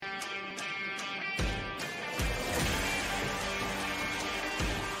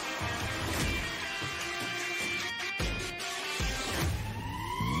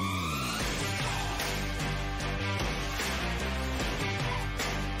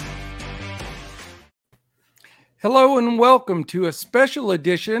Hello and welcome to a special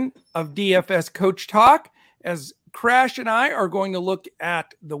edition of DFS Coach Talk, as Crash and I are going to look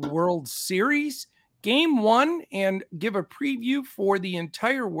at the World Series Game 1 and give a preview for the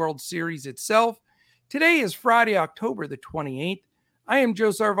entire World Series itself. Today is Friday, October the 28th. I am Joe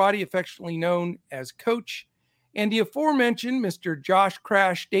Sarvati, affectionately known as Coach, and the aforementioned Mr. Josh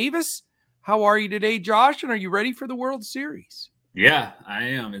Crash Davis. How are you today, Josh, and are you ready for the World Series? Yeah, I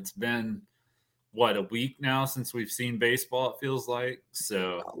am. It's been a week now since we've seen baseball, it feels like.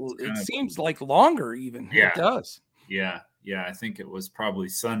 So It seems like longer even. Yeah. It does. Yeah. I think it was probably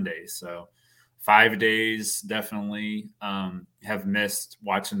Sunday. So 5 days, definitely. Have missed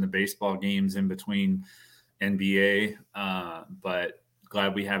watching the baseball games in between NBA, but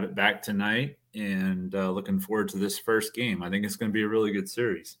glad we have it back tonight and looking forward to this first game. I think it's going to be a really good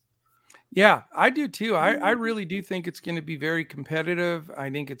series. Yeah, I do too. I really do think it's going to be very competitive. I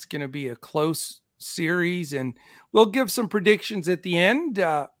think it's going to be a close series, and we'll give some predictions at the end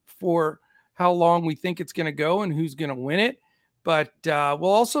for how long we think it's going to go and who's going to win it. But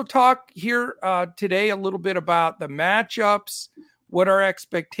we'll also talk here today a little bit about the matchups, what our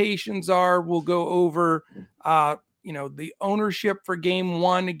expectations are. We'll go over, the ownership for Game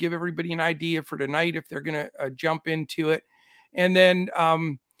 1 to give everybody an idea for tonight if they're going to jump into it, and then.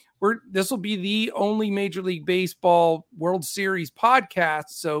 This will be the only Major League Baseball World Series podcast,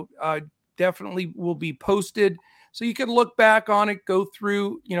 so definitely will be posted. So you can look back on it, go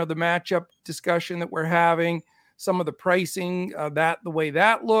through, the matchup discussion that we're having, some of the pricing, the way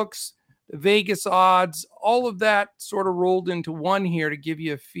that looks, the Vegas odds, all of that sort of rolled into one here to give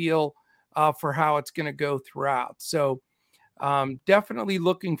you a feel for how it's going to go throughout. So definitely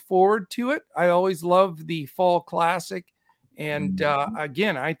looking forward to it. I always love the Fall Classic. And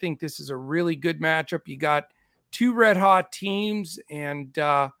again, I think this is a really good matchup. You got two red hot teams, and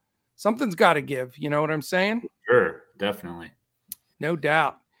something's got to give. You know what I'm saying? Sure, definitely. No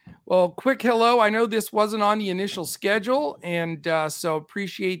doubt. Well, quick hello. I know this wasn't on the initial schedule, and so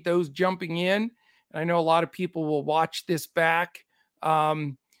appreciate those jumping in. And I know a lot of people will watch this back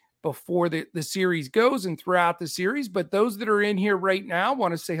before the series goes and throughout the series. But those that are in here right now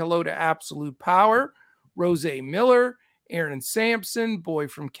want to say hello to Absolute Power, Rose Miller, Aaron Sampson, Boy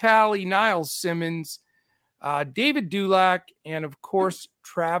from Cali, Niles Simmons, David Dulac, and of course,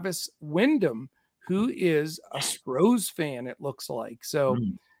 Travis Wyndham, who is a Stros fan, it looks like. So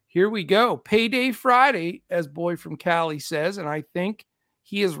here we go. Payday Friday, as Boy from Cali says, and I think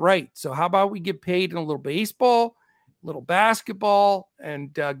he is right. So how about we get paid in a little baseball, a little basketball,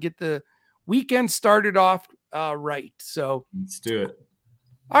 and get the weekend started off right. So let's do it.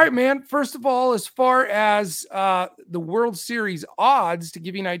 All right, man. First of all, as far as the World Series odds, to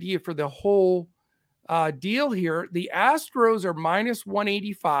give you an idea for the whole deal here, the Astros are minus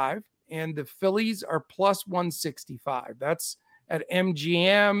 185 and the Phillies are plus 165. That's at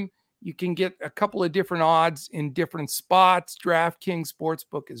MGM. You can get a couple of different odds in different spots, DraftKings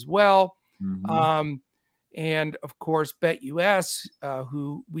Sportsbook as well. Mm-hmm. And of course, BetUS,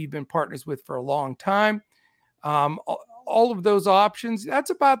 who we've been partners with for a long time. All of those options,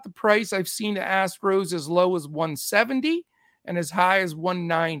 that's about the price. I've seen the Astros as low as 170 and as high as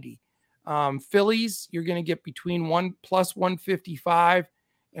 190. Phillies, you're going to get between plus 155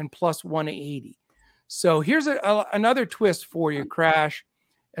 and plus 180. So here's another twist for you, Crash.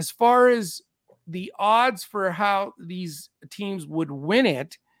 As far as the odds for how these teams would win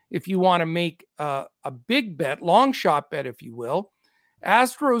it, if you want to make a big bet, long shot bet, if you will,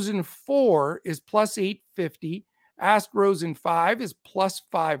 Astros in 4 is plus 850. Astros in 5 is plus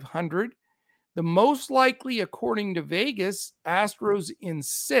 500. The most likely, according to Vegas, Astros in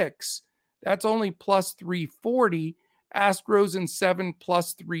 6, that's only plus 340. Astros in 7,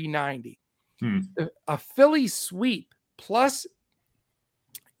 plus 390. A Philly sweep, plus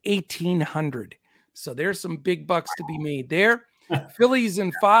 1,800. So there's some big bucks to be made there. Phillies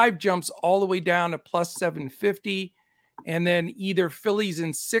in 5 jumps all the way down to plus 750. And then either Phillies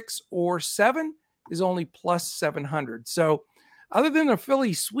in 6 or 7 is only plus 700. So other than a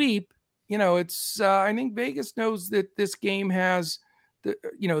Philly sweep, it's I think Vegas knows that this game has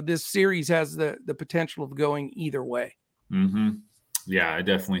this series has the potential of going either way. Mm-hmm. Yeah, I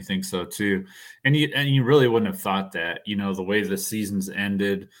definitely think so too. And you really wouldn't have thought that, the way the season's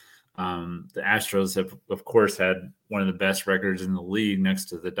ended. The Astros have, of course, had one of the best records in the league next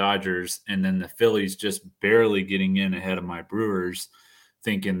to the Dodgers. And then the Phillies just barely getting in ahead of my Brewers,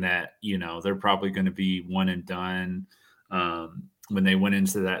 thinking that, they're probably going to be one and done. When they went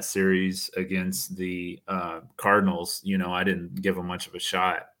into that series against the Cardinals, I didn't give them much of a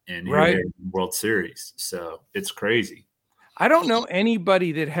shot in the World Series. So it's crazy. I don't know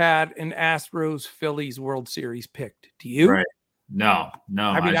anybody that had an Astros Phillies World Series picked. Do you? Right. No.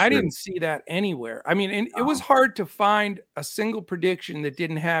 I mean, I sure. didn't see that anywhere. I mean, and it was hard to find a single prediction that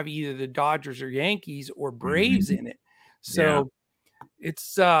didn't have either the Dodgers or Yankees or Braves in it. So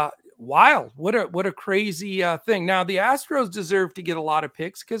it's wild. What a crazy thing. Now the Astros deserve to get a lot of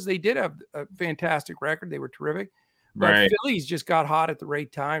picks because they did have a fantastic record. They were terrific. But Phillies just got hot at the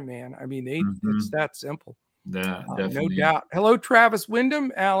right time, man. I mean, it's that simple. Yeah, no doubt. Hello, Travis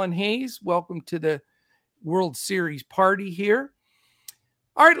Wyndham, Alan Hayes. Welcome to the World Series party here.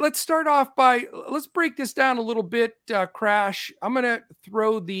 All right, let's start off let's break this down a little bit, Crash. I'm going to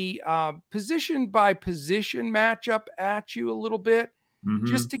throw the position by position matchup at you a little bit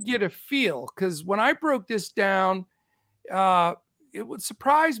just to get a feel. Because when I broke this down, it would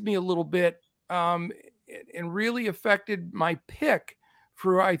surprise me a little bit and really affected my pick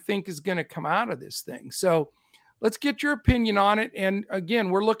for who I think is going to come out of this thing. So let's get your opinion on it. And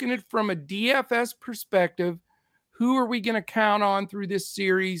again, we're looking at it from a DFS perspective. Who are we going to count on through this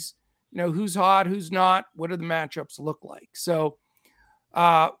series? You know, who's hot, who's not? What do the matchups look like? So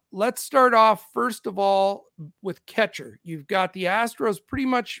let's start off, first of all, with catcher. You've got the Astros, pretty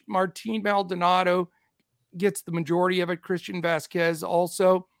much Martin Maldonado gets the majority of it. Christian Vasquez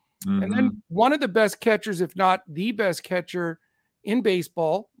also. And then one of the best catchers, if not the best catcher in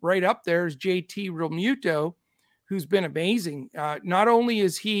baseball, right up there is JT Realmuto, who's been amazing. Not only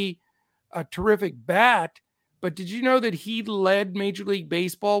is he a terrific bat, but did you know that he led Major League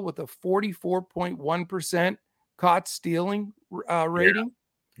Baseball with a 44.1% caught stealing rating?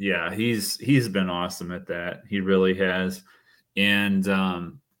 Yeah, he's been awesome at that. He really has. And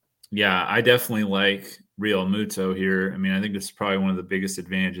I definitely like Realmuto here. I mean, I think this is probably one of the biggest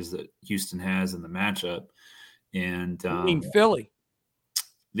advantages that Houston has in the matchup. And I mean, Philly.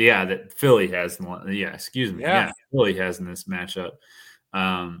 Yeah, that Philly has. Excuse me. Yeah, Philly has in this matchup.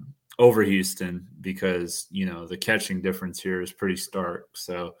 Over Houston because, you know, the catching difference here is pretty stark.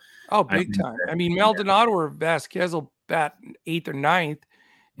 So, big time. I mean, Maldonado or Vasquez will bat 8th or 9th.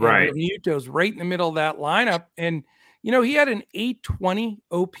 Right. Muto's right in the middle of that lineup. And, you know, he had an 820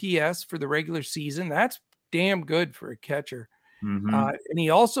 OPS for the regular season. That's damn good for a catcher. And he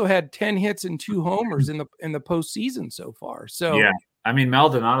also had 10 hits and 2 homers in the postseason so far. So, yeah. I mean,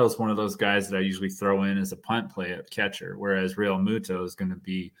 Maldonado is one of those guys that I usually throw in as a punt play at catcher, whereas Realmuto is going to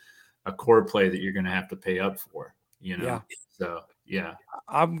be a core play that you're going to have to pay up for, you know? Yeah. So, yeah.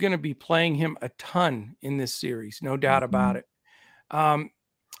 I'm going to be playing him a ton in this series. No doubt about it.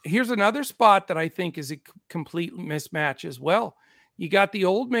 Here's another spot that I think is a complete mismatch as well. You got the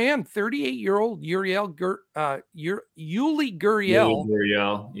old man, 38-year-old Yuli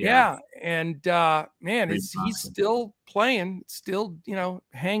Gurriel. Yeah. And man, he's still playing, still, you know,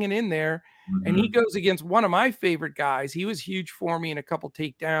 hanging in there. And he goes against one of my favorite guys. He was huge for me in a couple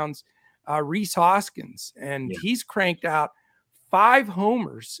takedowns, Rhys Hoskins. And he's cranked out 5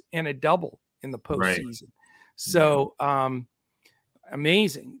 homers and a double in the postseason. Right. So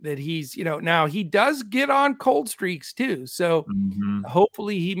amazing that he's, you know, now he does get on cold streaks too. So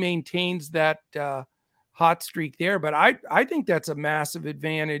hopefully he maintains that hot streak there. But I think that's a massive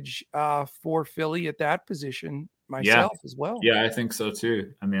advantage for Philly at that position myself as well. Yeah, I think so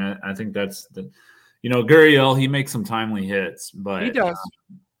too. I mean, I think that's you know, Gurriel, he makes some timely hits, but he does.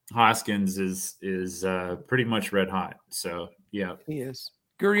 Hoskins is pretty much red hot. So yeah, he is.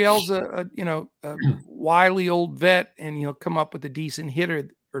 Gurriel's a wily old vet, and he'll come up with a decent hitter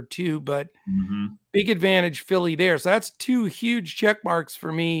or two, but big advantage Philly there. So that's 2 huge check marks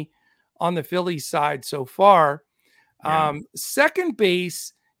for me on the Philly side so far. Second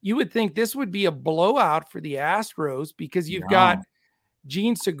base, you would think this would be a blowout for the Astros because you've got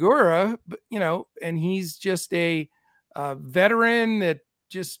Gene Segura, you know, and he's just a veteran that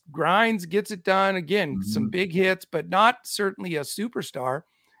just grinds, gets it done. Again, some big hits, but not certainly a superstar.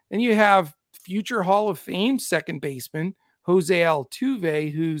 And you have future Hall of Fame second baseman Jose Altuve,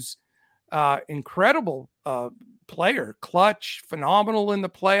 who's incredible player, clutch, phenomenal in the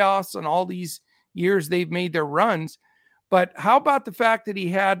playoffs and all these years they've made their runs. But how about the fact that he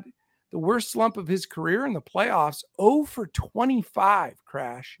had the worst slump of his career in the playoffs, 0 for 25,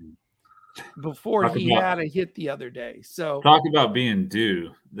 Crash, before he had a hit the other day. So talk about being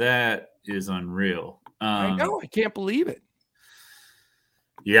due. That is unreal. I know. I can't believe it.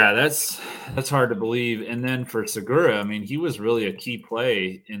 Yeah, that's hard to believe. And then for Segura, I mean, he was really a key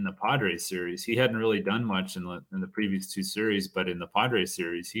play in the Padres series. He hadn't really done much in the previous 2 series, but in the Padres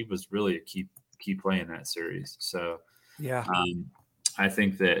series, he was really a key play in that series. So yeah, I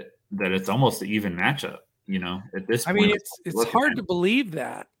think that it's almost an even matchup. You know, at this point, I mean, it's hard to believe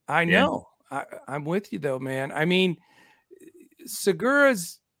that. I know. Yeah. I'm with you though, man. I mean,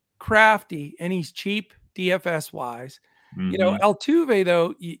 Segura's crafty and he's cheap DFS wise. Mm-hmm. Altuve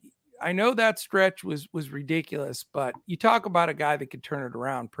though, I know that stretch was ridiculous, but you talk about a guy that could turn it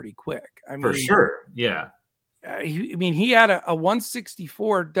around pretty quick. I mean, for sure, yeah. He had a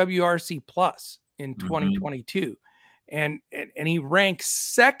 164 WRC plus in 2022, and he ranks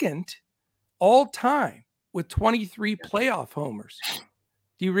second all time with 23 playoff homers.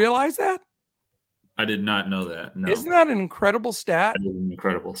 Do you realize that? I did not know that. No. Isn't that an incredible stat? That is an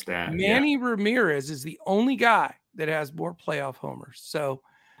incredible stat. Manny Ramirez is the only guy that has more playoff homers. So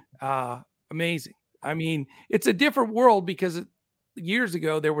amazing. I mean, it's a different world because years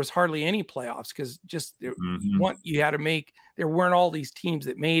ago there was hardly any playoffs because just you had to make, there weren't all these teams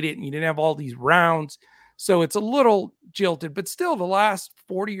that made it and you didn't have all these rounds. So it's a little jilted, but still the last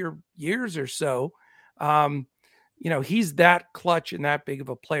 40 years or so, he's that clutch and that big of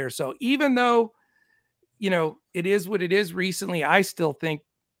a player. So even though, it is what it is recently, I still think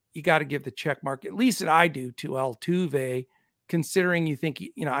you got to give the check mark, at least that I do, to Altuve, considering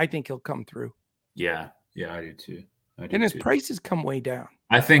I think he'll come through. Yeah, I do too. And his prices come way down.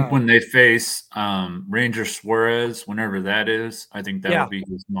 I think when they face Ranger Suarez, whenever that is, I think that will be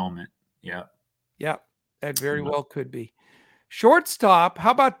his moment. Yeah. Yeah, that very well could be. Shortstop,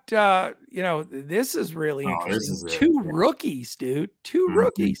 how about, this is really interesting. Two rookies, dude. Two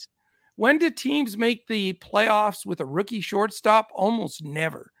rookies. When do teams make the playoffs with a rookie shortstop? Almost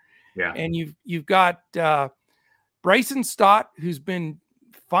never. Yeah. And you've got Bryson Stott, who's been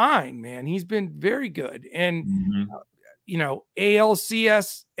fine, man. He's been very good. And,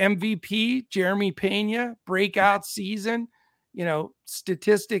 ALCS MVP, Jeremy Pena, breakout season,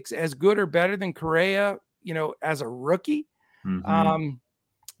 statistics as good or better than Correa, as a rookie.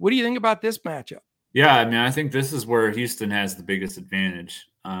 What do you think about this matchup? Yeah, I mean, I think this is where Houston has the biggest advantage.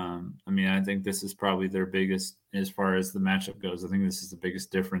 I think this is probably their biggest as far as the matchup goes. I think this is the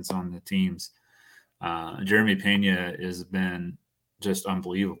biggest difference on the teams. Jeremy Pena has been just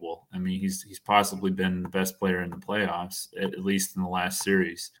unbelievable. I mean, he's possibly been the best player in the playoffs, at least in the last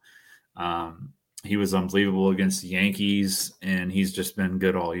series. He was unbelievable against the Yankees, and he's just been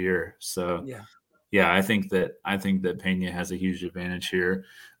good all year. So, yeah, I think that Pena has a huge advantage here.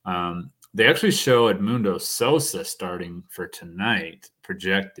 They actually show Edmundo Sosa starting for tonight,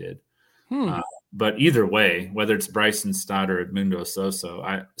 projected. But either way, whether it's Bryson Stott or Edmundo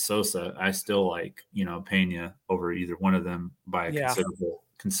Sosa, I still like, Pena over either one of them by a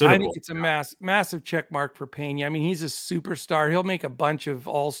considerable. I think it's a massive check mark for Pena. I mean, he's a superstar. He'll make a bunch of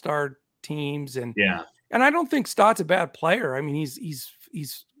all-star teams, and I don't think Stott's a bad player. I mean,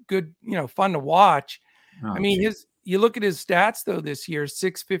 he's good, fun to watch. I mean, you look at his stats though this year: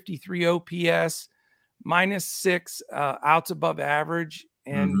 653 OPS, -6 outs above average,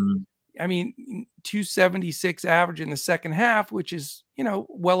 and I mean 276 average in the second half, which is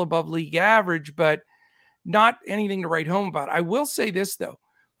well above league average, but not anything to write home about. I will say this though: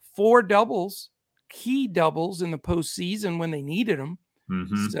 4 doubles, key doubles in the postseason when they needed them.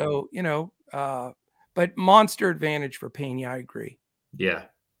 So but monster advantage for Pena. I agree. Yeah,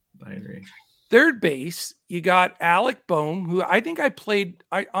 I agree. Third base, you got Alec Bohm, who I think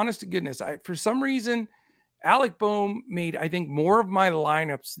honest to goodness, for some reason, Alec Bohm made, I think, more of my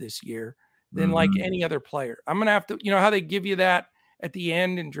lineups this year than like any other player. I'm going to have to, how they give you that at the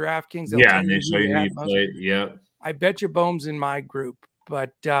end in DraftKings. Yeah, and they show you who you played. Yep. I bet you Bohm's in my group,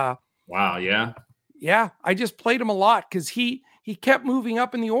 but wow, yeah. Yeah, I just played him a lot because he kept moving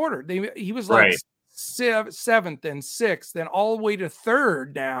up in the order. He was like 7th and 6th, then all the way to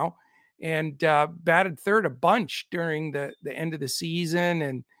 3rd now. And batted 3rd a bunch during the end of the season.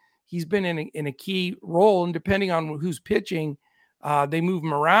 And he's been in a key role. And depending on who's pitching, they move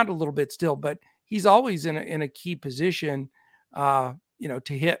him around a little bit still. But he's always in a key position, to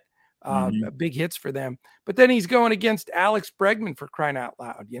hit big hits for them. But then he's going against Alex Bregman, for crying out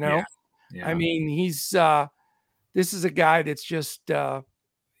loud, Yeah. I mean, this is a guy that's just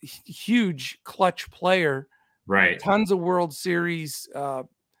huge clutch player. Right. Tons of World Series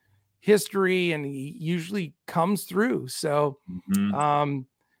history, and he usually comes through. So,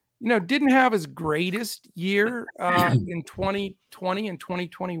 didn't have his greatest year in 2020 and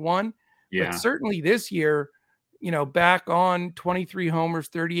 2021, but certainly this year, back on 23 homers,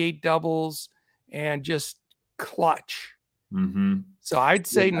 38 doubles, and just clutch. So I'd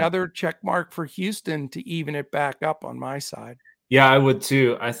say another check mark for Houston to even it back up on my side. Yeah, I would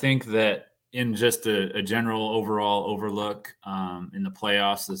too. I think that in just a general overall overlook in the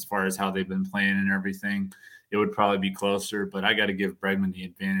playoffs, as far as how they've been playing and everything, it would probably be closer. But I got to give Bregman the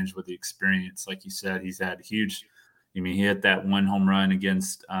advantage with the experience. Like you said, he's had huge. He hit that 1 home run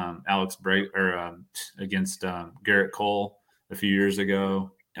against against Garrett Cole a few years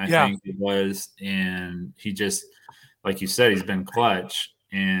ago. I Yeah. think it was, and he just, like you said, he's been clutch,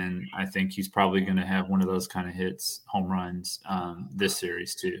 and I think he's probably going to have one of those kind of hits, home runs, this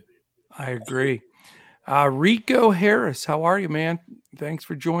series too. I agree. Rico Harris, how are you, man? Thanks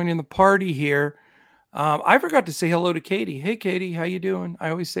for joining the party here. I forgot to say hello to Katie. Hey, Katie, how you doing?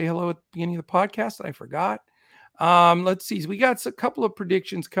 I always say hello at the beginning of the podcast. I forgot. Let's see. We got a couple of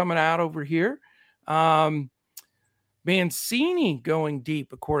predictions coming out over here. Mancini going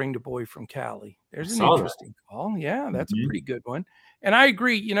deep, according to Boy from Cali. There's an interesting call. Yeah, that's a pretty good one. And I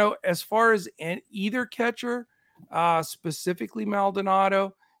agree. You know, as far as either catcher, specifically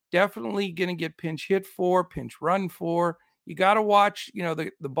Maldonado, definitely going to get pinch hit for, pinch run for. You got to watch, you know,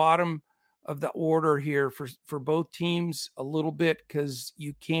 the bottom of the order here for both teams a little bit, because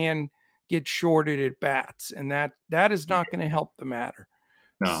you can get shorted at bats, and that is not going to help the matter.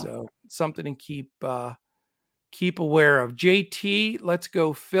 No. So something to keep aware of. JT, let's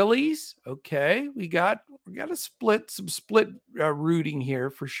go Phillies. Okay, we got some split rooting here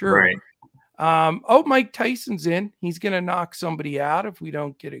for sure. Right. Mike Tyson's in. He's going to knock somebody out if we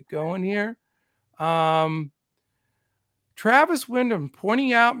don't get it going here. Travis Wyndham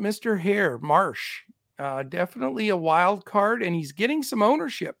pointing out Mr. Hare, Marsh. Definitely a wild card, and he's getting some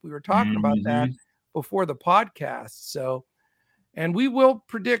ownership. We were talking about that before the podcast. So, and we will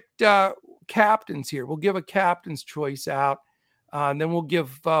predict captains here. We'll give a captain's choice out. And then we'll give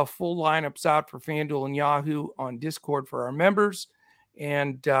full lineups out for FanDuel and Yahoo on Discord for our members,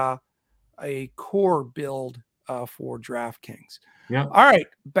 and a core build for DraftKings. Yeah. All right,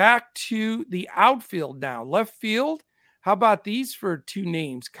 back to the outfield now. Left field, how about these for two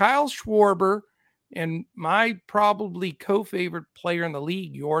names? Kyle Schwarber and my probably co-favorite player in the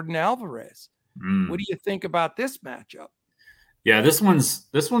league, Yordan Alvarez. What do you think about this matchup? Yeah, this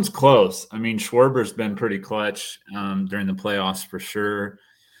one's close. I mean, Schwarber's been pretty clutch during the playoffs for sure.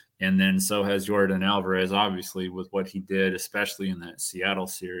 And then so has Yordan Alvarez, obviously, with what he did, especially in that Seattle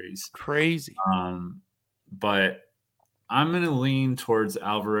series. Crazy. But I'm going to lean towards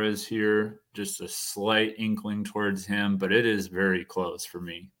Alvarez here, just a slight inkling towards him, but it is very close for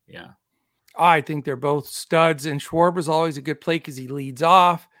me. Yeah. I think they're both studs, and Schwarber's always a good play because he leads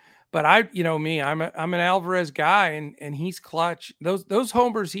off. But I'm an Alvarez guy, and he's clutch. Those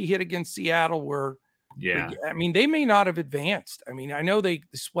homers he hit against Seattle were, I mean, they may not have advanced. I mean, I know they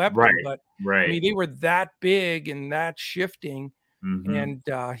swept them, but I mean, they were that big and that shifting. And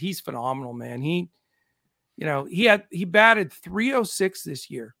he's phenomenal, man. He batted 306 this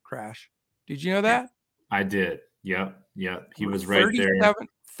year, Crash. Did you know that? I did. Yep. He was right there.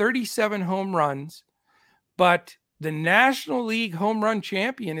 37 home runs, but the National League home run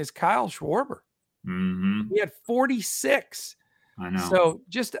champion is Kyle Schwarber. He had 46. I know. So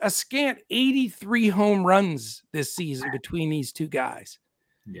just a scant 83 home runs this season between these two guys.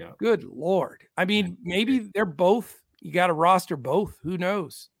 Yeah. Good Lord. I mean, maybe they're both, you got to roster both. Who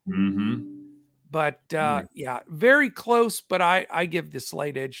knows? But yeah, very close, but I give the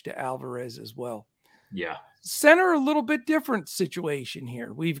slight edge to Alvarez as well. Yeah. Center, a little bit different situation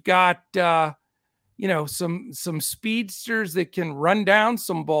here. We've got, some speedsters that can run down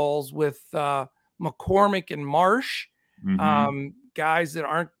some balls with McCormick and Marsh, guys that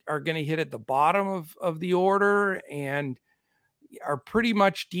are going to hit at the bottom of the order and are pretty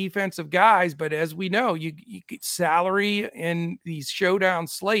much defensive guys. But as we know, you get salary in these showdown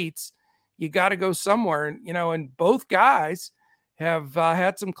slates, you got to go somewhere. And, and both guys have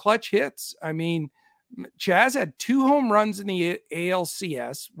had some clutch hits. I mean, Chaz had 2 home runs in the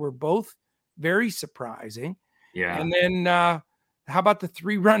ALCS, were both very surprising. Yeah. And then how about the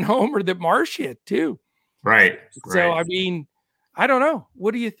 3-run homer that Marsh hit too? Right. So, I mean, I don't know.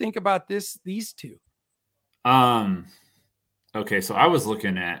 What do you think about these two? Okay. So I was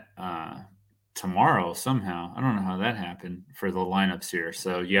looking at tomorrow somehow. I don't know how that happened for the lineups here.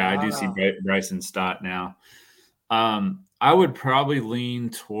 So yeah, I do see Bryson Stott now. I would probably lean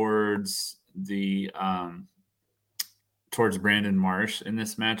towards towards Brandon Marsh in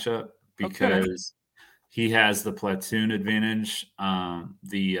this matchup because he has the platoon advantage.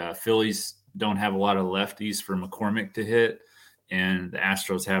 The Phillies don't have a lot of lefties for McCormick to hit, and the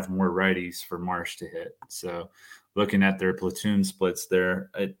Astros have more righties for Marsh to hit. So looking at their platoon splits there,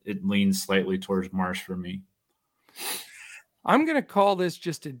 it leans slightly towards Marsh for me. I'm going to call this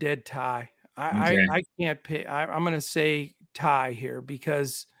just a dead tie. I can't pick. I'm going to say tie here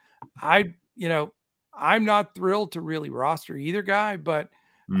because I'm not thrilled to really roster either guy, but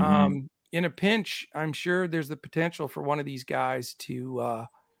in a pinch, I'm sure there's the potential for one of these guys to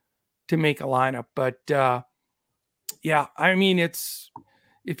make a lineup. But yeah, I mean, it's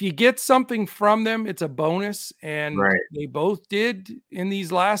if you get something from them, it's a bonus. And Right. they both did in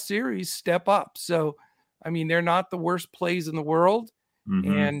these last series step up. So, I mean, they're not the worst plays in the world.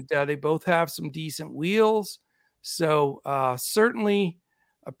 And they both have some decent wheels. So certainly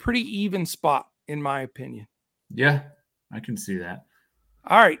a pretty even spot, in my opinion. Yeah, I can see that.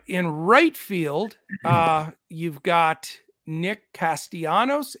 All right. In right field, you've got Nick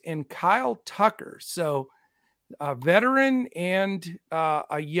Castellanos and Kyle Tucker. So a veteran and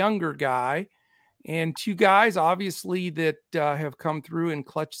a younger guy, and two guys, obviously, that have come through in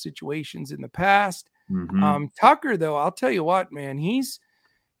clutch situations in the past. Tucker, though, I'll tell you what, man,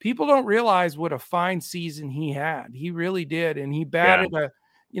 people don't realize what a fine season he had. He really did. And he batted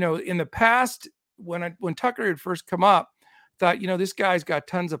in the past when Tucker had first come up, thought, this guy's got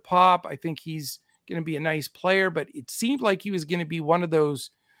tons of pop. I think he's going to be a nice player, but it seemed like he was going to be one of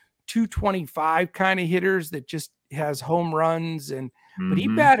those 225 kind of hitters that just has home runs. But he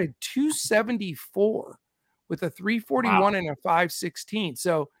batted 274 with a 341 and a 516.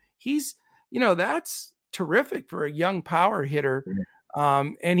 So he's, that's terrific for a young power hitter.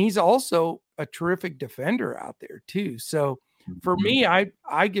 And he's also a terrific defender out there too. So for me,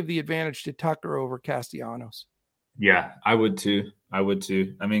 I give the advantage to Tucker over Castellanos. Yeah, I would too. I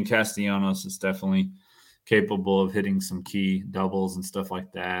mean, Castellanos is definitely capable of hitting some key doubles and stuff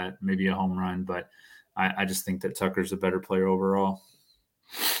like that, maybe a home run, but I just think that Tucker's a better player overall.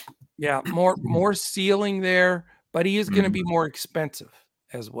 Yeah, more ceiling there, but he is going to be more expensive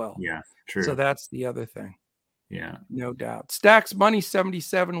as well. Yeah, true. So that's the other thing. Yeah, no doubt. Stacks Money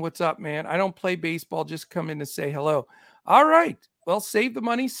 77. What's up, man? I don't play baseball. Just come in to say hello. All right. Well, save the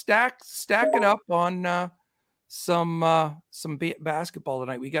money. Stack it up on some basketball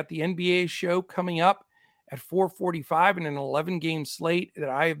tonight. We got the NBA show coming up at 4:45 and an 11-game slate that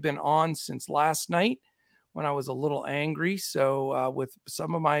I have been on since last night when I was a little angry. So with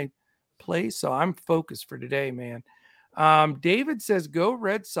some of my plays, so I'm focused for today, man. David says, go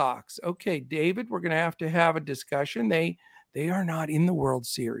Red Sox. Okay, David, we're going to have a discussion. They are not in the World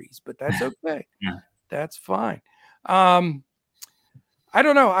Series, but that's okay. Yeah. That's fine. I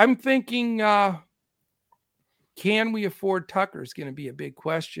don't know. I'm thinking, can we afford Tucker is going to be a big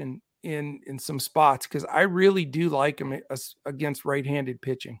question in some spots, because I really do like him against right-handed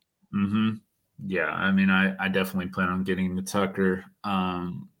pitching. Yeah, I mean, I definitely plan on getting the Tucker.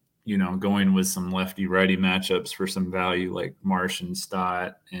 Going with some lefty-righty matchups for some value, like Marsh and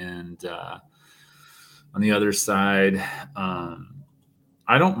Stott. And on the other side,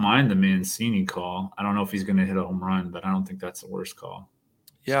 I don't mind the Mancini call. I don't know if he's going to hit a home run, but I don't think that's the worst call.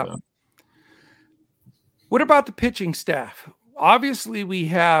 Yeah. So. What about the pitching staff? Obviously, we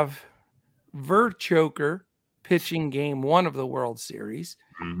have Verchoker pitching game 1 of the World Series.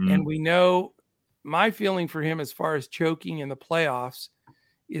 And we know my feeling for him as far as choking in the playoffs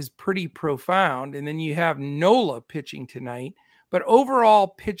is pretty profound. And then you have Nola pitching tonight. But overall,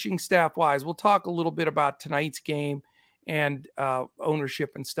 pitching staff wise, we'll talk a little bit about tonight's game and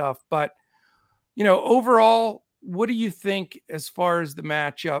ownership and stuff. But, overall, what do you think as far as the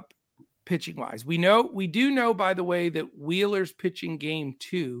matchup pitching wise? We do know, by the way, that Wheeler's pitching game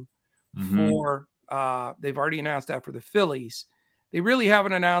 2 for they've already announced that for the Phillies. They really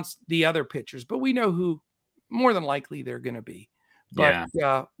haven't announced the other pitchers, but we know who more than likely they're going to be. But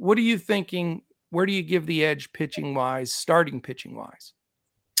what are you thinking? Where do you give the edge pitching wise, starting pitching wise?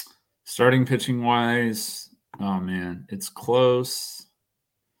 Starting pitching wise, oh man, it's close.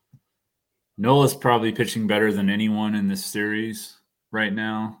 Nola's probably pitching better than anyone in this series right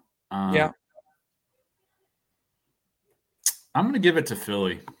now. I'm going to give it to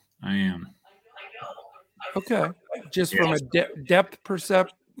Philly. I am. Okay. Just from a depth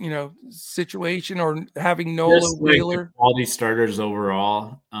situation, or having Nola, Wheeler. Quality starters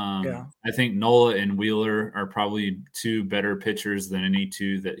overall. I think Nola and Wheeler are probably 2 better pitchers than any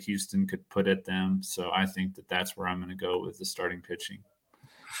 2 that Houston could put at them. So I think that's where I'm going to go with the starting pitching.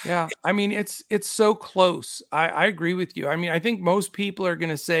 Yeah, I mean, it's so close. I agree with you. I mean, I think most people are going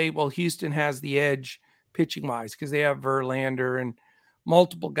to say, well, Houston has the edge pitching wise because they have Verlander and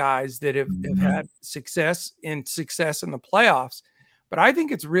multiple guys that have had success in the playoffs. But I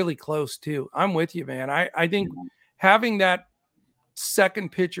think it's really close too. I'm with you, man. I think having that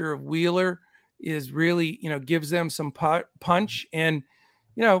second pitcher of Wheeler is really, gives them some punch. And,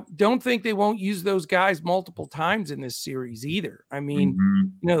 don't think they won't use those guys multiple times in this series either. I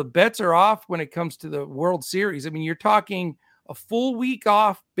mean, the bets are off when it comes to the World Series. I mean, you're talking a full week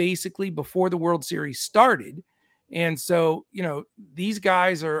off basically before the World Series started. And so, these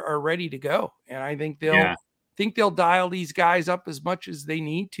guys are ready to go. And I think they'll dial these guys up as much as they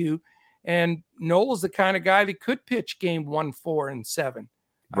need to. And Nola's the kind of guy that could pitch game 1, 4, and 7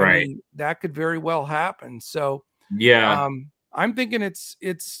 I Right. mean, that could very well happen. So Yeah. I'm thinking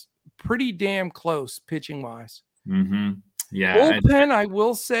it's pretty damn close pitching wise. Mm-hmm. Yeah. Bullpen, I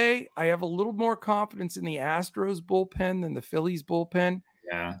will say, I have a little more confidence in the Astros bullpen than the Phillies bullpen,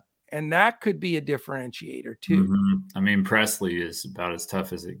 Yeah. and that could be a differentiator too. Mm-hmm. I mean, Presley is about as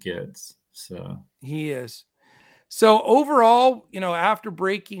tough as it gets. So He is. So overall, after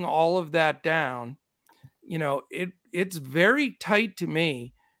breaking all of that down, it's very tight to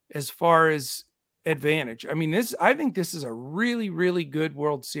me as far as advantage. I mean, I think this is a really, really good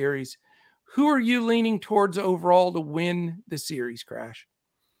World Series. Who are you leaning towards overall to win the series, Crash?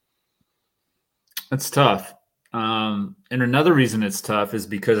 that's tough. And another reason it's tough is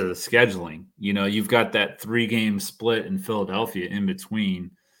because of the scheduling. You've got that 3-game split in Philadelphia in between.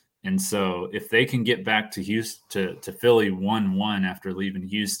 And so if they can get back to Houston to Philly 1-1 after leaving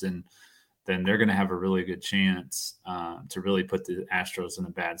Houston, then they're going to have a really good chance to really put the Astros in a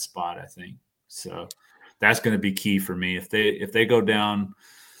bad spot, I think. So that's going to be key for me. If they go down,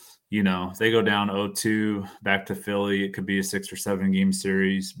 if they go down 0-2 back to Philly, it could be a 6 or 7 game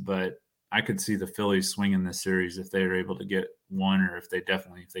series, but I could see the Phillies swinging this series if they're able to get one, or if they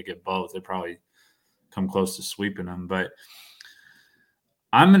get both, they probably come close to sweeping them. But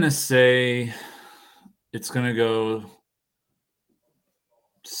I'm going to say it's going to go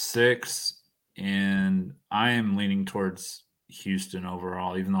 6, and I am leaning towards Houston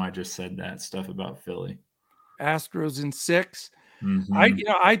overall, even though I just said that stuff about Philly. Astros in 6. Mm-hmm.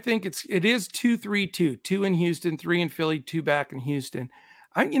 I think it is 2-3-2, 2 in Houston, 3 in Philly, 2 back in Houston.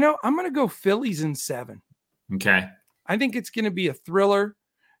 I'm going to go Phillies in 7. Okay. I think it's going to be a thriller,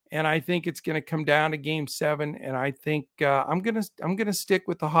 and I think it's going to come down to Game 7. And I think I'm gonna stick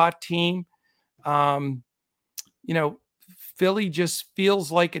with the hot team. Philly just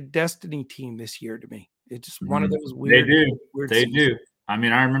feels like a destiny team this year to me. It's just one of those weird. They do. I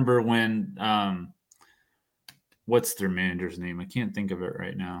mean, I remember when what's their manager's name? I can't think of it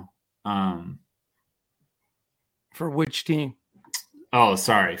right now. For which team? Oh,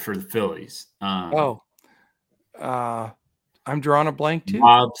 sorry, for the Phillies. I'm drawing a blank too.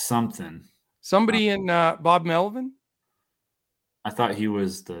 Bob something. Somebody in Bob Melvin. I thought he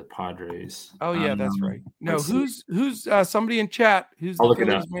was the Padres. Oh yeah, that's right. No, who's somebody in chat? Who's the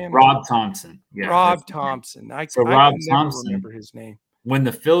Phillies man? Rob Thompson. Yeah, Rob Thompson. Rob Thompson. Remember his name. When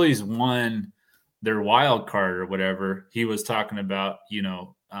the Phillies won their wild card or whatever, he was talking about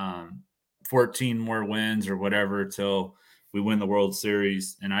 14 more wins or whatever till we win the World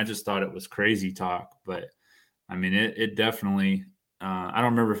Series, and I just thought it was crazy talk. But I mean, it definitely. I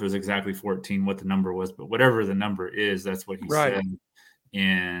don't remember if it was exactly 14, what the number was, but whatever the number is, that's what he said.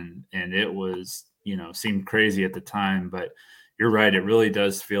 And it was, seemed crazy at the time, but you're right. It really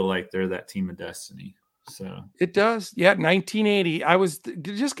does feel like they're that team of destiny. So it does. Yeah. 1980. I was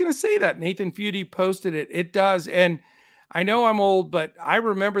just going to say that Nathan Feudy posted it. It does. And I know I'm old, but I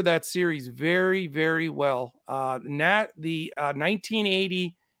remember that series very, very well. The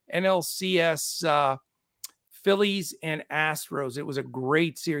 1980 NLCS, Phillies and Astros. It was a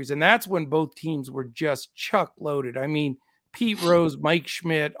great series. And that's when both teams were just chuck loaded. I mean, Pete Rose, Mike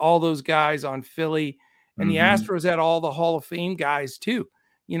Schmidt, all those guys on Philly. And the Astros had all the Hall of Fame guys too.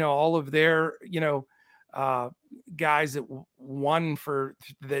 All of their, guys that won for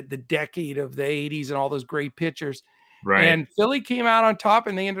the decade of the 80s and all those great pitchers. Right. And Philly came out on top,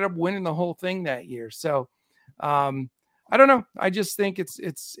 and they ended up winning the whole thing that year. So, I don't know. I just think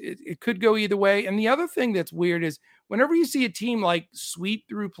it could go either way. And the other thing that's weird is whenever you see a team like sweep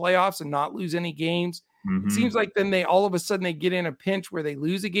through playoffs and not lose any games, it seems like then all of a sudden they get in a pinch where they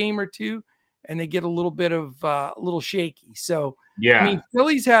lose a game or two and they get a little bit of a little shaky. So, yeah, I mean,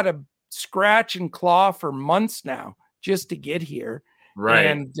 Philly's had a scratch and claw for months now just to get here. Right.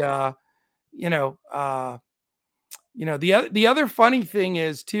 And, the other funny thing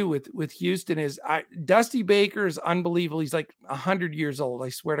is too with Houston is Dusty Baker is unbelievable. He's like 100 years old, I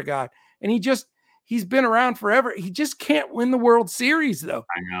swear to God, and he's been around forever. He just can't win the World Series though.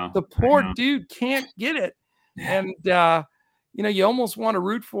 I know the poor dude can't get it, and you almost want to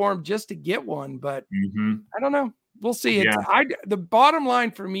root for him just to get one, but I don't know. We'll see. The bottom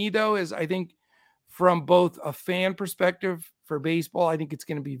line for me though is I think from both a fan perspective for baseball, I think it's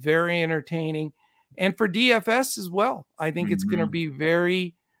going to be very entertaining. And for DFS as well, I think it's going to be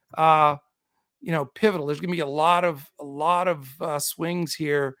very, pivotal. There's going to be a lot of swings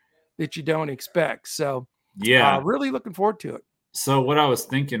here that you don't expect. So, really looking forward to it. So, what I was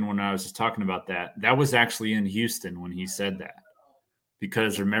thinking when I was just talking about that was actually in Houston when he said that,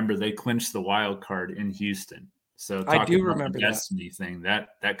 because remember they clinched the wild card in Houston. So I talking do about remember the that. destiny thing, that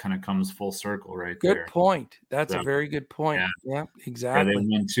kind of comes full circle right Good there. point. That's So, a very good point. yeah. Yeah, Yeah, they exactly.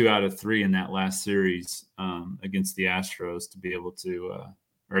 won 2 out of 3 in that last series against the Astros to be able to,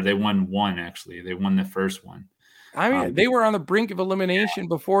 or they won 1 actually. They won the first one. I mean, they were on the brink of elimination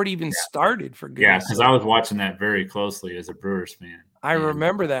before it even started, for Yeah, goodness because sake. I was watching that very closely as a Brewers fan. I And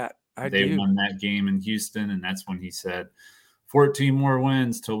remember that. I they do. won that game in Houston, and that's when he said, 14 more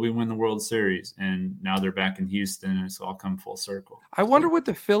wins till we win the World Series. And now they're back in Houston, and it's all come full circle. I So, wonder what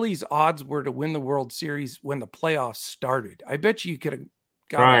the Phillies' odds were to win the World Series when the playoffs started. I bet you could have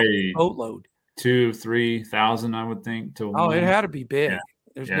got a probably boatload. 2,000-3,000, I would think, to Oh, it win. had to be Yeah, big.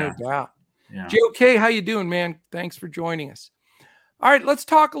 There's no yeah, doubt. yeah. JOK, how you doing, man? Thanks for joining us. All right, let's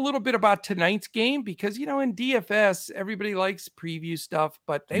talk a little bit about tonight's game because, in DFS, everybody likes preview stuff,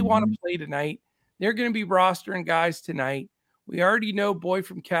 but they want Mhm. to play tonight. They're going to be rostering guys tonight. We already know Boy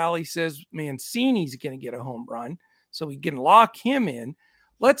from Cali says Mancini's going to get a home run, so we can lock him in.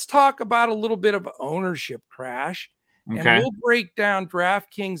 Let's talk about a little bit of ownership crash, and Okay. we'll break down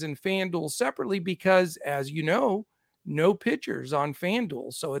DraftKings and FanDuel separately because, as you know, no pitchers on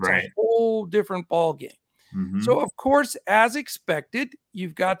FanDuel, so it's a Right. whole different ball game. So, Mhm. of course, as expected,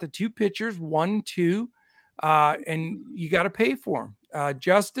 you've got the two pitchers, 1, 2, and you got to pay for them.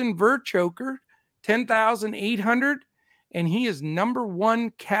 Justin Verchoker, 10,800, and he is number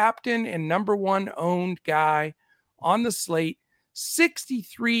one captain and number one owned guy on the slate,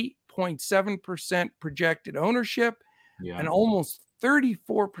 63.7% projected ownership, Yeah. and almost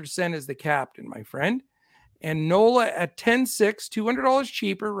 34% is the captain, my friend. And Nola at 10.6, $200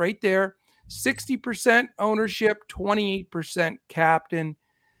 cheaper right there. 60% ownership, 28% captain.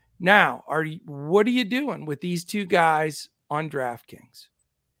 Now, what are you doing with these two guys on DraftKings?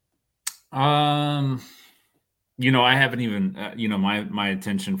 I haven't even, my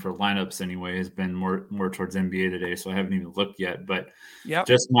attention for lineups anyway has been more towards NBA today, so I haven't even looked yet. But Yep.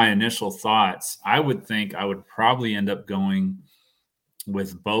 just my initial thoughts, I would think I would probably end up going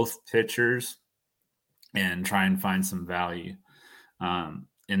with both pitchers and try and find some value.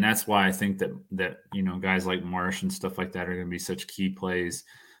 And that's why I think that guys like Marsh and stuff like that are going to be such key plays.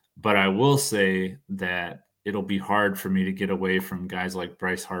 But I will say that it'll be hard for me to get away from guys like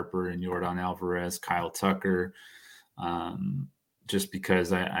Bryce Harper and Yordan Alvarez, Kyle Tucker, just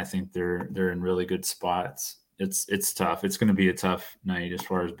because I think they're in really good spots. It's tough. It's going to be a tough night as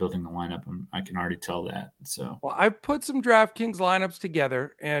far as building the lineup. I can already tell that. So, well, I've put some DraftKings lineups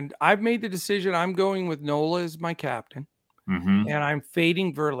together, and I've made the decision I'm going with Nola as my captain, and I'm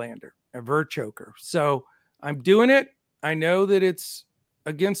fading Verlander, a Verchoker. So I'm doing it. I know that it's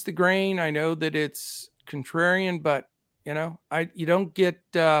against the grain. I know that it's contrarian, but you don't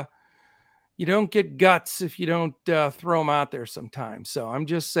get guts if you don't throw them out there sometimes. So I'm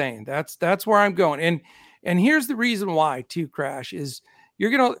just saying that's where I'm going. And here's the reason why too, Crash, is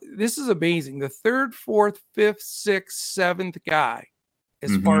this is amazing. The third, fourth, fifth, sixth, seventh guy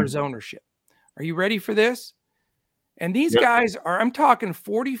as far as ownership. Are you ready for this? And these guys I'm talking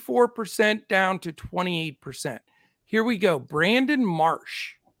 44% down to 28%. Here we go. Brandon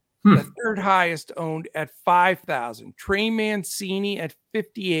Marsh, the third highest owned at 5,000. Trey Mancini at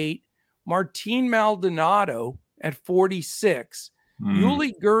 58. Martin Maldonado at 46.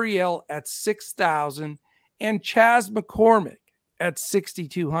 Yuli Gurriel at 6,000. And Chas McCormick at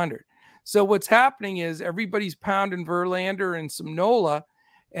 6,200. So what's happening is everybody's pounding Verlander and some Nola,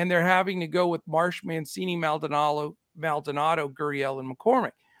 and they're having to go with Marsh, Mancini, Maldonado, Gurriel, and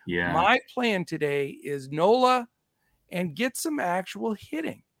McCormick. yeah. My plan today is Nola and get some actual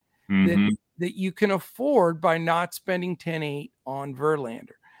hitting that you can afford by not spending 10-8 on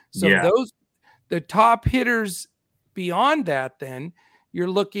Verlander. So the top hitters beyond that, then you're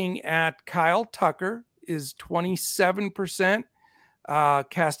looking at Kyle Tucker is 27%,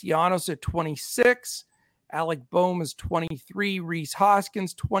 Castellanos at 26, Alec Bohm is 23, Rhys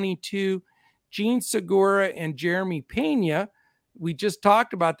Hoskins 22, Gene Segura and Jeremy Pena. We just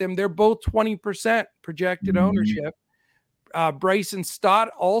talked about them. They're both 20% projected ownership. Bryson Stott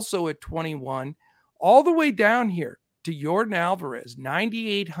also at 21, all the way down here to Yordan Alvarez,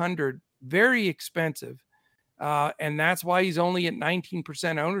 9,800, very expensive. And that's why he's only at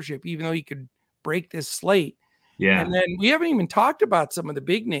 19% ownership, even though he could break this slate. Yeah. And then we haven't even talked about some of the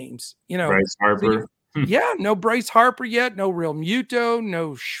big names, Bryce Harper. No Bryce Harper yet, no Real Muto,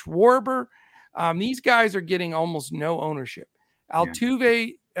 no Schwarber. These guys are getting almost no ownership.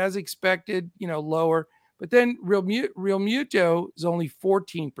 Altuve, as expected, lower. But then Real Muto is only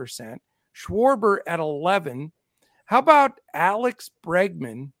 14%. Schwarber at 11. How about Alex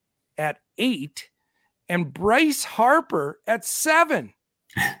Bregman at 8 and Bryce Harper at 7?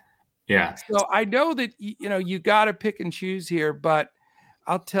 Yeah. So I know that you got to pick and choose here, but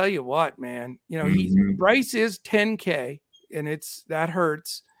I'll tell you what, man. Bryce is 10K, and that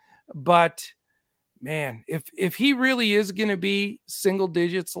hurts. But man, if he really is going to be single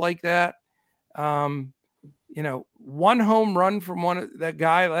digits like that, one home run from that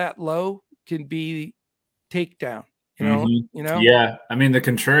guy that low can be takedown. Yeah. I mean, the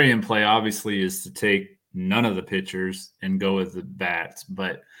contrarian play obviously is to take none of the pitchers and go with the bats,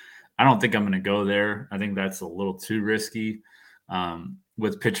 but I don't think I'm going to go there. I think that's a little too risky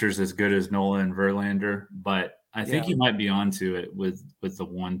with pitchers as good as Nola and Verlander, but I think you might be onto it with the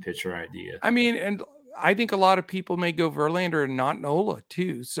one pitcher idea. I mean, and I think a lot of people may go Verlander and not Nola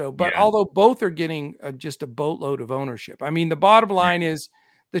too. So, but although both are getting just a boatload of ownership. I mean, the bottom line is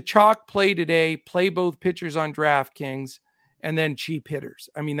the chalk play today, play both pitchers on DraftKings and then cheap hitters.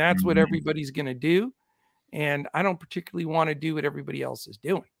 I mean, that's what everybody's going to do. And I don't particularly want to do what everybody else is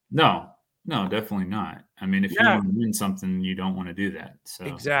doing. No, definitely not. I mean, if you want to win something, you don't want to do that. So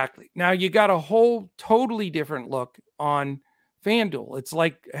exactly. Now you got a whole totally different look on FanDuel. It's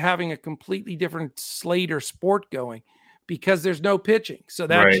like having a completely different slate or sport going because there's no pitching. So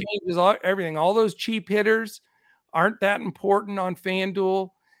that changes everything. All those cheap hitters aren't that important on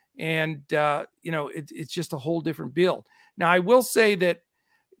FanDuel. And, it's just a whole different build. Now, I will say that,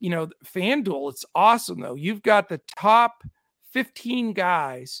 FanDuel, it's awesome, though. You've got the top 15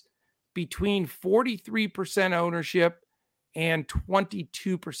 guys between 43% ownership and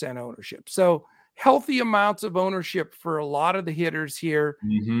 22% ownership. So healthy amounts of ownership for a lot of the hitters here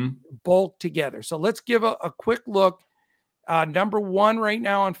bulk together. So let's give a quick look. Number one right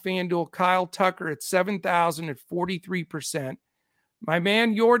now on FanDuel, Kyle Tucker at 7,000 at 43%. My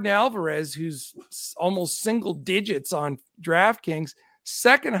man, Yordan Alvarez, who's almost single digits on DraftKings,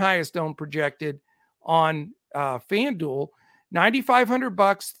 second highest owned projected on FanDuel,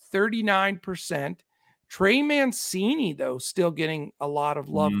 $9,500, 39%. Trey Mancini, though, still getting a lot of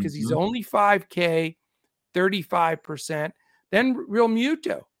love because he's only 5K, 35%. Then Real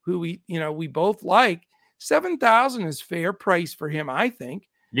Muto, who we both like, 7,000 is fair price for him, I think.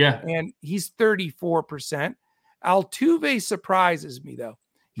 Yeah. And he's 34%. Altuve surprises me, though.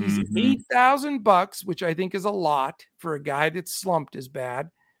 He's $8,000, which I think is a lot for a guy that's slumped as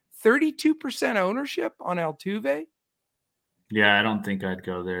bad. 32% ownership on Altuve. Yeah, I don't think I'd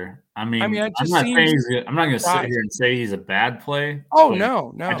go there. I mean, I'm not going to sit here and say he's a bad play. Oh,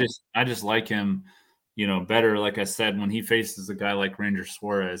 no. I just like him, better. Like I said, when he faces a guy like Ranger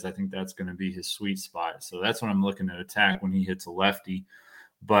Suarez, I think that's going to be his sweet spot. So that's what I'm looking to attack when he hits a lefty.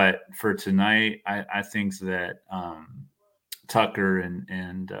 But for tonight, I think that Tucker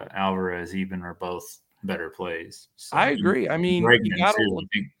and Alvarez even are both better plays. So, I agree. I mean, I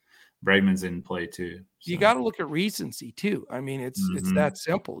think Bregman's in play too. So. You got to look at recency too. I mean, it's that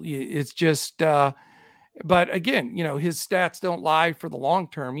simple. It's just, but again, his stats don't lie for the long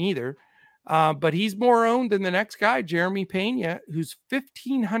term either. But he's more owned than the next guy, Jeremy Pena, who's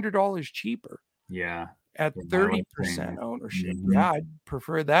 $1,500 cheaper. Yeah. At 30% ownership. Yeah, I'd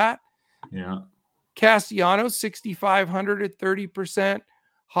prefer that. Yeah. Castellanos, 6,500 at 30%.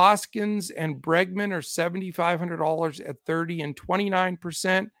 Hoskins and Bregman are $7,500 at 30 and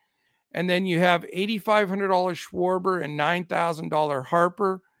 29%. And then you have $8,500 Schwarber and $9,000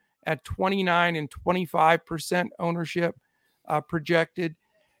 Harper at 29 and 25% ownership projected.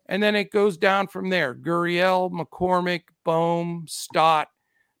 And then it goes down from there. Gurriel, McCormick, Bohm, Stott.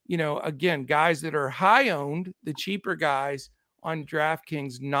 Again, guys that are high owned, the cheaper guys on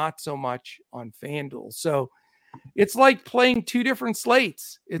DraftKings, not so much on FanDuel. So it's like playing two different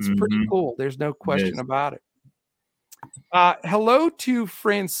slates. It's pretty cool. There's no question about it. Hello to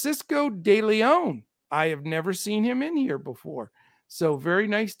Francisco De Leon. I have never seen him in here before. So very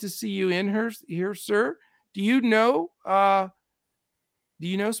nice to see you in here, sir. Do you know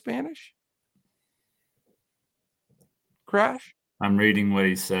Spanish? Crash? I'm reading what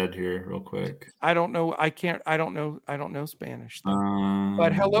he said here real quick. I don't know. I don't know Spanish.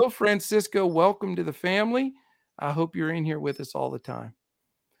 But hello, Francisco. Welcome to the family. I hope you're in here with us all the time.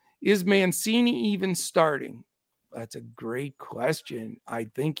 Is Mancini even starting? That's a great question. I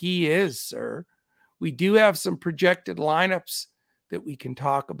think he is, sir. We do have some projected lineups that we can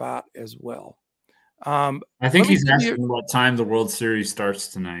talk about as well. I think he's asking what time the World Series starts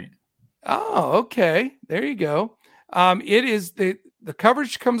tonight. Oh, okay. There you go. It is the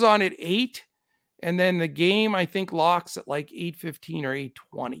coverage comes on at 8, and then the game I think locks at like 8:15 or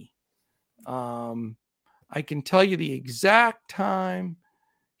 8:20. I can tell you the exact time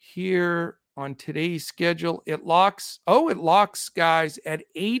here on today's schedule. It locks guys at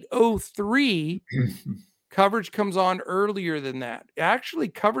 8:03 coverage comes on earlier than that. Actually,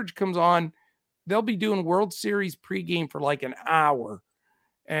 coverage comes on. They'll be doing World Series pregame for like an hour.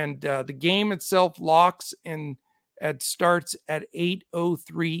 And the game itself locks and starts at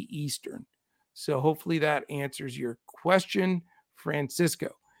 8:03 Eastern. So hopefully that answers your question,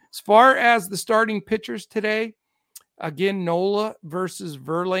 Francisco. As far as the starting pitchers today, again, Nola versus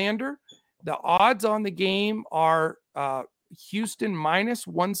Verlander. The odds on the game are Houston minus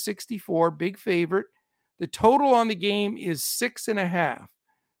 164, big favorite. The total on the game is 6.5.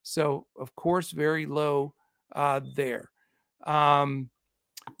 So, of course, very low there.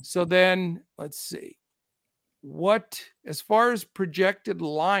 So then let's see. As far as projected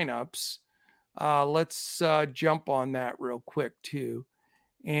lineups, let's jump on that real quick too.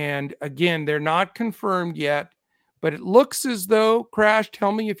 And again, they're not confirmed yet, but it looks as though, Crash,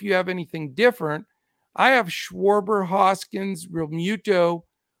 tell me if you have anything different. I have Schwarber, Hoskins, Realmuto,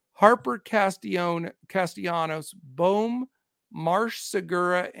 Harper, Castellanos, Bohm, Marsh,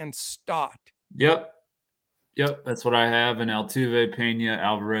 Segura, and Stott. Yep, that's what I have. And Altuve, Pena,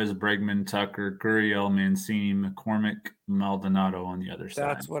 Alvarez, Bregman, Tucker, Gurriel, Mancini, McCormick, Maldonado on the other side.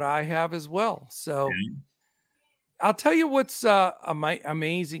 That's what I have as well. So I'll tell you what's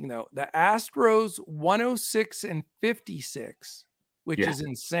amazing, though. The Astros 106 and 56, which is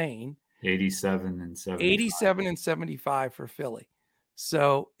insane. 87 and 75. 87 and 75 for Philly.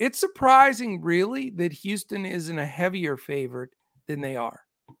 So it's surprising, really, that Houston isn't a heavier favorite than they are.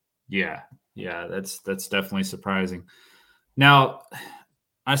 Yeah, that's definitely surprising. Now,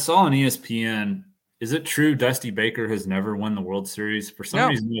 I saw on ESPN, is it true Dusty Baker has never won the World Series? For some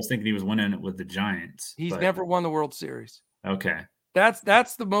reason, I was thinking he was winning it with the Giants. He's never won the World Series. Okay.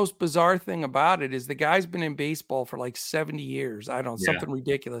 That's the most bizarre thing about it is the guy's been in baseball for like 70 years. I don't know, something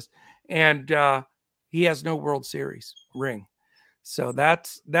ridiculous. And he has no World Series ring. So that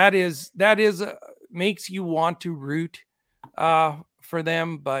makes you want to root for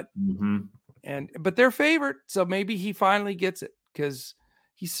them, but they're favorite. So maybe he finally gets it because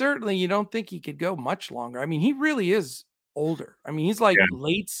he certainly, you don't think he could go much longer. I mean, he really is older. I mean, he's like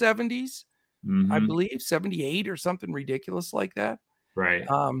late 70s, I believe 78 or something ridiculous like that. Right.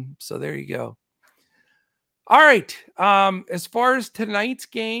 So there you go. All right. As far as tonight's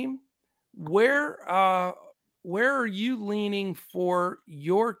game, where are you leaning for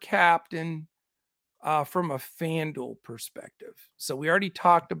your captain from a FanDuel perspective? So we already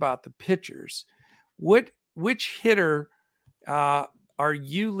talked about the pitchers. Which hitter are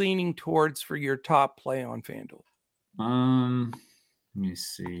you leaning towards for your top play on FanDuel? Let me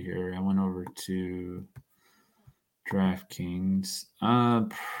see here. I went over to DraftKings.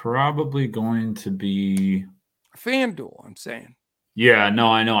 Probably going to be FanDuel, I'm saying. Yeah, no,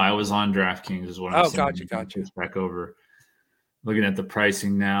 I know. I was on DraftKings is what I'm saying. Gotcha. Back over. Looking at the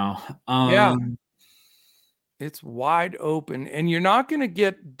pricing now. It's wide open, and you're not going to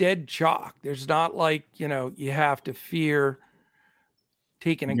get dead chalk. There's not like, you have to fear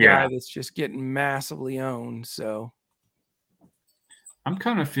taking a guy that's just getting massively owned. So I'm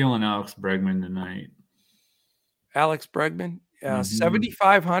kind of feeling Alex Bregman tonight. Alex Bregman,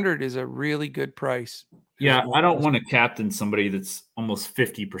 7,500 is a really good price. Yeah, I don't want to captain somebody that's almost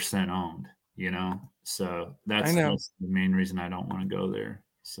 50% owned, So that's the main reason I don't want to go there.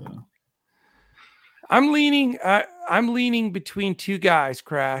 So I'm leaning between two guys,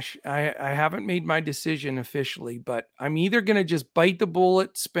 Crash. I haven't made my decision officially, but I'm either going to just bite the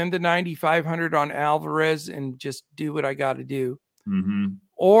bullet, spend the 9,500 on Alvarez and just do what I got to do.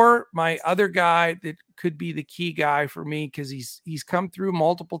 Or my other guy that could be the key guy for me because he's come through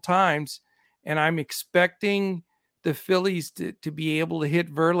multiple times, and I'm expecting the Phillies to be able to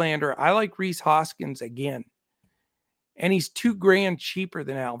hit Verlander. I like Rhys Hoskins again. And he's $2,000 cheaper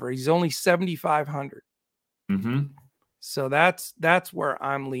than Alvarez. He's only 7,500. So that's where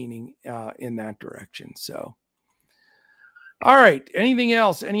I'm leaning in that direction. So, all right. Anything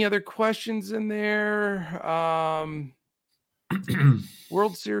else? Any other questions in there?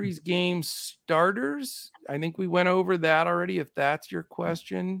 World Series game starters. I think we went over that already. If that's your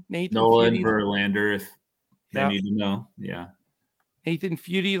question, Nathan. Nola and Verlander, if they need to know. Yeah. Nathan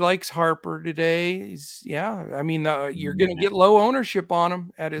Feudy likes Harper today. I mean, you're going to get low ownership on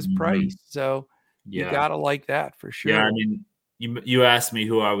him at his price. So you got to like that for sure. Yeah, I mean, you asked me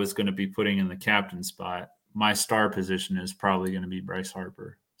who I was going to be putting in the captain spot. My star position is probably going to be Bryce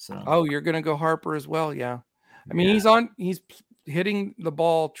Harper. So you're going to go Harper as well. Yeah. I mean, he's hitting the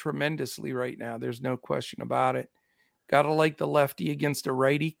ball tremendously right now. There's no question about it. Got to like the lefty against a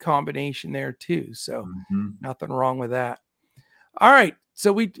righty combination there too. So nothing wrong with that. All right.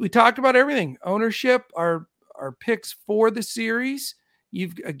 So we talked about everything. Ownership, our picks for the series.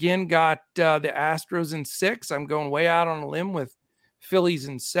 You've again got the Astros in 6. I'm going way out on a limb with Phillies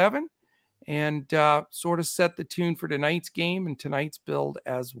in 7, and sort of set the tune for tonight's game and tonight's build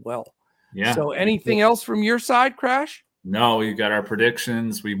as well. Yeah. So anything else from your side, Crash? No, we've got our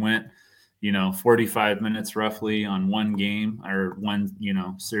predictions. We went, 45 minutes roughly on one game or one,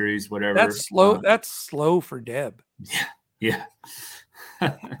 series, whatever. That's slow. That's slow for Deb. Yeah.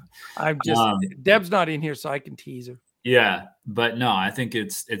 I'm just Deb's not in here, so I can tease her. Yeah, but no, I think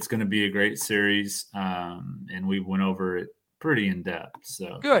it's going to be a great series, and we went over it pretty in depth.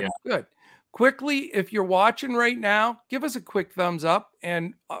 So good. Quickly, if you're watching right now, give us a quick thumbs up,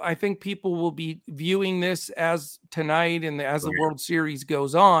 and I think people will be viewing this as tonight and as the World Series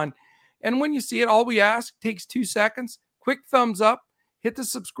goes on. And when you see it, all we ask takes 2 seconds. Quick thumbs up, hit the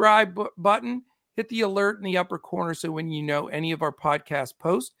subscribe button, hit the alert in the upper corner so when you know any of our podcast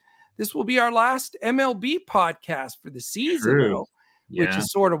posts. This will be our last MLB podcast for the season, though, which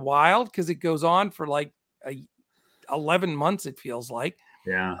is sort of wild because it goes on for like 11 months, it feels like.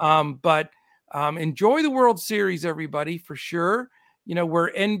 Yeah. But enjoy the World Series, everybody, for sure.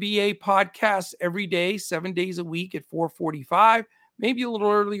 We're NBA podcasts every day, 7 days a week at 4:45. Maybe a little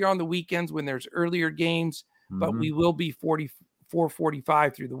earlier on the weekends when there's earlier games, but we will be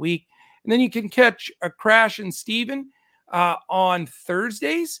 4:45 through the week. And then you can catch a Crash and Steven on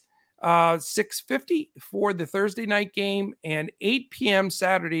Thursdays, 6:50 for the Thursday night game and 8 p.m.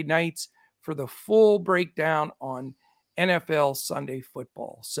 Saturday nights for the full breakdown on NFL Sunday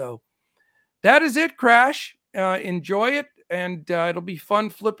football. So that is it, Crash. Enjoy it, and it'll be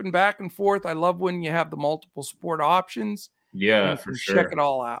fun flipping back and forth. I love when you have the multiple sport options. Yeah, for sure. Check it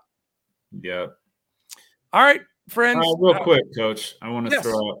all out. Yeah. All right, friends. Real quick, Coach. I want to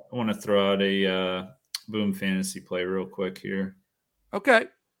throw out a Boom Fantasy play real quick here. Okay.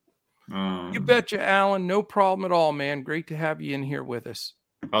 You betcha, Alan. No problem at all, man. Great to have you in here with us.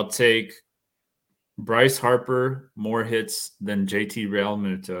 I'll take Bryce Harper, more hits than JT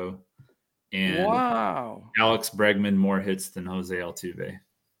Realmuto, and Alex Bregman, more hits than Jose Altuve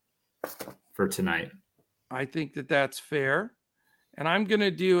for tonight. I think that's fair. And I'm going to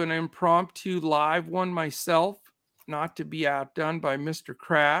do an impromptu live one myself, not to be outdone by Mr.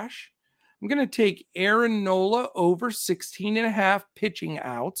 Crash. I'm going to take Aaron Nola over 16.5 pitching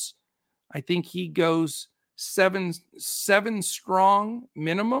outs. I think he goes seven strong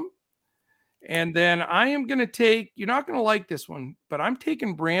minimum. And then I am going to take, you're not going to like this one, but I'm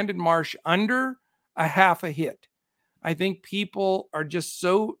taking Brandon Marsh under a half a hit. I think people are just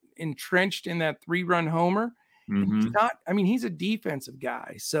so entrenched in that 3-run homer. He's a defensive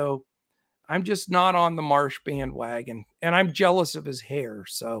guy. So I'm just not on the Marsh bandwagon, and I'm jealous of his hair.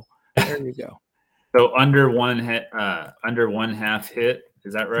 So there you go. So under one half hit.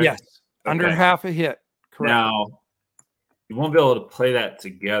 Is that right? Yes. Okay. Under half a hit. Correct. Now, you won't be able to play that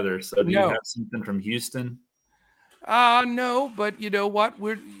together. So do you have something from Houston? No, but you know what?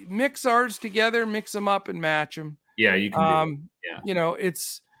 We're mix ours together, mix them up and match them. Yeah, you can.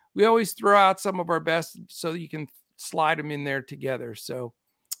 We always throw out some of our best so that you can slide them in there together. So,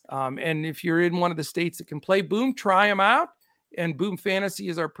 and if you're in one of the states that can play Boom, try them out. And Boom Fantasy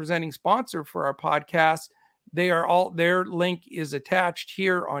is our presenting sponsor for our podcast. Their link is attached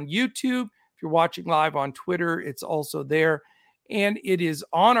here on YouTube. If you're watching live on Twitter, it's also there. And it is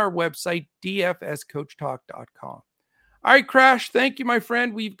on our website, dfscoachtalk.com. All right, Crash. Thank you, my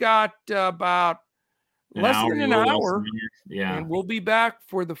friend. We've got about less than an hour. Yeah. And we'll be back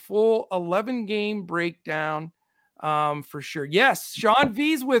for the full 11-game breakdown for sure. Yes, Sean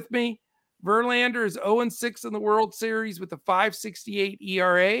V's with me. Verlander is 0-6 in the World Series with a 5.68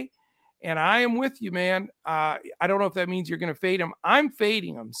 ERA. And I am with you, man. I don't know if that means you're going to fade him. I'm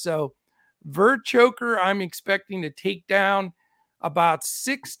fading him. So Choker, I'm expecting to take down about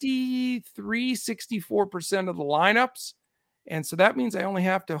 63-64% of the lineups. And so that means I only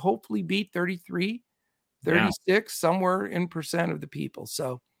have to hopefully beat 33, 36, somewhere in percent of the people.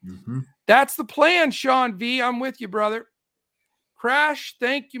 So that's the plan, Sean V. I'm with you, brother. Crash,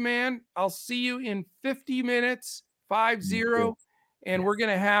 thank you, man. I'll see you in 50 minutes, 5-0. And we're going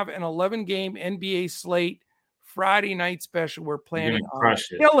to have an 11-game NBA slate Friday night special. We're planning on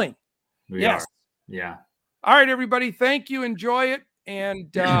killing. Yes. Yeah. All right, everybody. Thank you. Enjoy it. And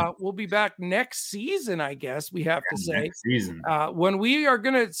we'll be back next season, I guess we have to say. Next season. When we are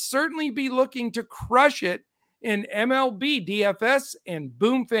going to certainly be looking to crush it in MLB, DFS, and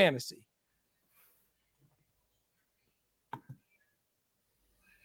Boom Fantasy.